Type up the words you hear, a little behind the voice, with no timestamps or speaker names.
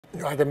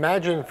I'd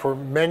imagine for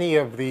many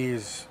of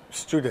these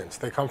students,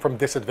 they come from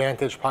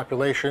disadvantaged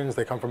populations,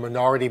 they come from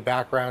minority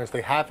backgrounds,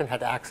 they haven't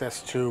had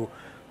access to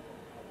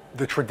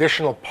the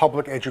traditional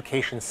public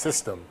education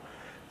system,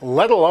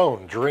 let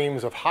alone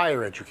dreams of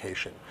higher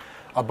education.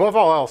 Above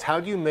all else, how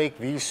do you make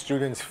these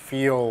students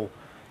feel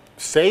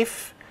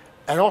safe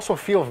and also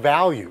feel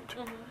valued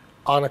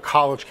on a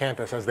college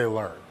campus as they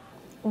learn?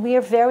 We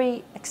are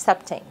very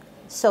accepting.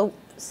 So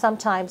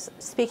sometimes,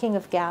 speaking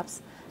of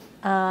gaps,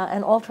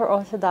 an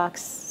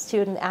ultra-Orthodox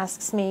student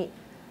asks me,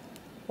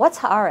 what's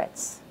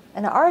Haaretz?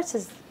 And Haaretz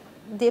is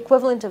the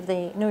equivalent of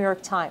the New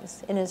York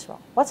Times in Israel.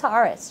 What's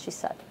Haaretz, she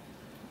said.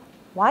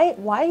 Why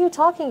are you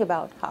talking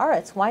about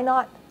Haaretz? Why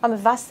not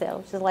Amavasel,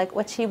 which is like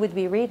what she would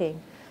be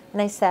reading?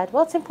 And I said,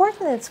 well, it's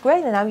important and it's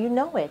great, and now you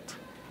know it.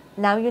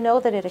 Now you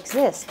know that it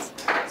exists.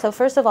 So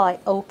first of all, I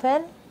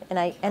open and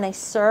I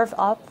serve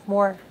up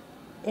more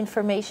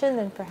information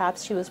than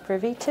perhaps she was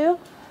privy to.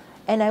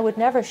 And I would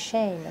never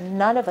shame, and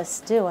none of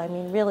us do. I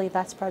mean, really,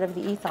 that's part of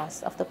the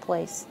ethos of the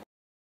place.